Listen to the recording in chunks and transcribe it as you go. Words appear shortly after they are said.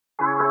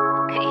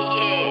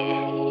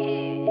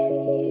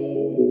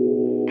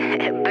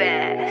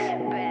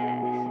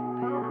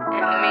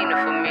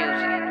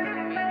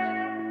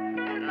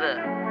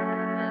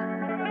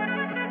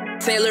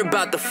Taylor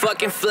about the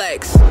fucking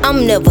flex.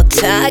 I'm never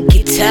tired,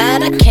 get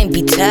tired, I can't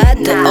be tired.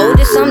 The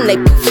Otis, I'm they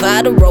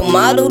provider, role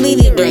model,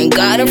 leader and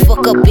God. And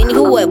fuck up any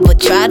whoever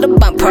tried to.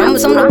 I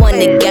promise I'm the one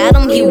that got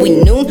him. Here we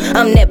knew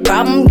I'm that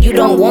problem. You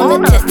don't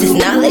wanna test this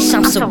knowledge.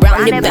 I'm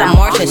surrounded by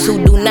Martians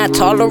who do not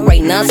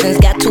tolerate nonsense.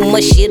 Got too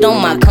much shit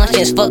on my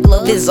conscience. Fuck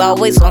love is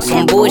always on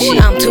some bullshit.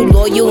 I'm too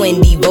loyal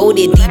and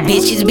devoted. These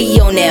bitches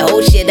be on that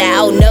whole shit.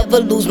 I'll never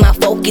lose my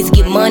focus.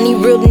 Get money,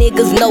 real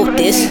niggas know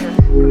this.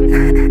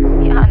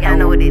 Y'all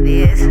know what it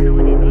is.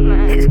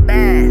 It's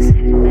bass.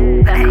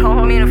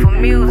 Meaningful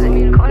music.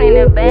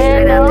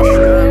 Straight out the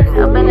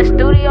struggle. Up in the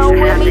studio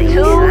with me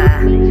too.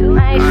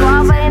 I ain't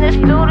Suave in the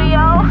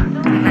studio.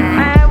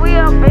 Man, we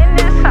up in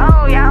this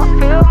hole, y'all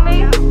feel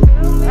me?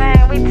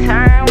 Man, we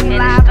turn, we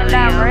live and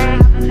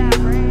direct.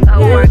 I'm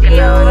working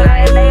all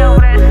night. They over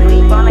there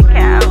sleep on the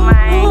couch,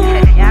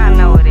 man. Y'all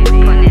know what it is.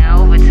 Putting in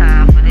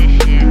overtime for this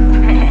shit.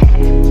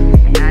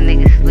 Y'all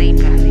niggas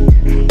sleeping.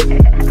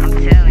 I'm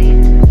telling you.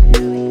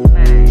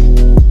 Man.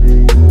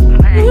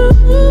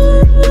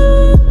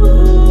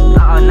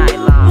 All night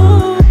long.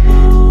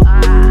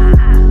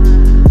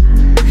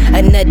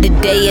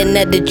 Another day,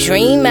 another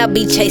dream. I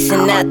be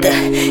chasing after,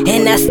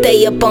 and I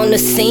stay up on the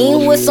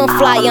scene with some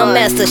fly on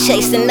master,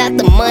 chasing out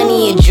the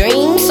money and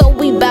dreams. So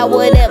we bout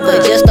whatever,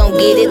 just don't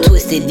get it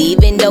twisted.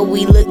 Even though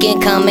we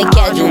looking common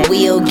casual,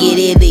 we'll get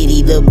it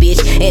litty, little bitch.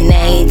 And I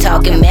ain't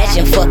talking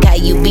matching, fuck how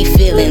you be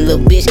feeling,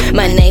 little bitch.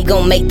 My name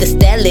gon' make the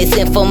status,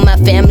 and for my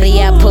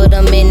family I put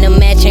them in the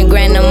match and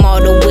grant them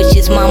all the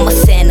wishes. Mama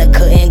Santa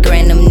couldn't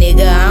grant them,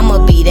 nigga.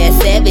 I'ma be that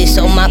savage,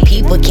 so my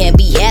people can't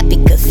be happy.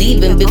 Cause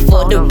even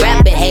before the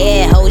rapping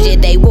had hoes, yeah,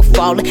 they were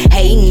falling.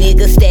 Hey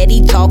nigga,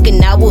 steady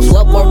talking, I was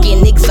up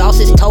working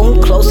exhausted,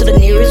 toting close to the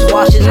nearest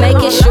washers,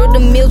 making sure the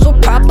meals were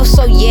proper.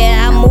 So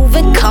yeah, I'm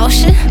moving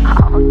caution.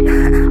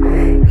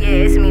 Yeah,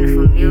 it's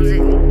meaningful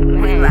music.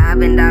 We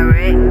live and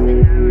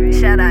direct.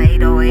 Shout out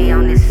 808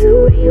 on this.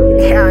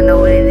 Y'all know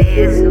what it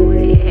is.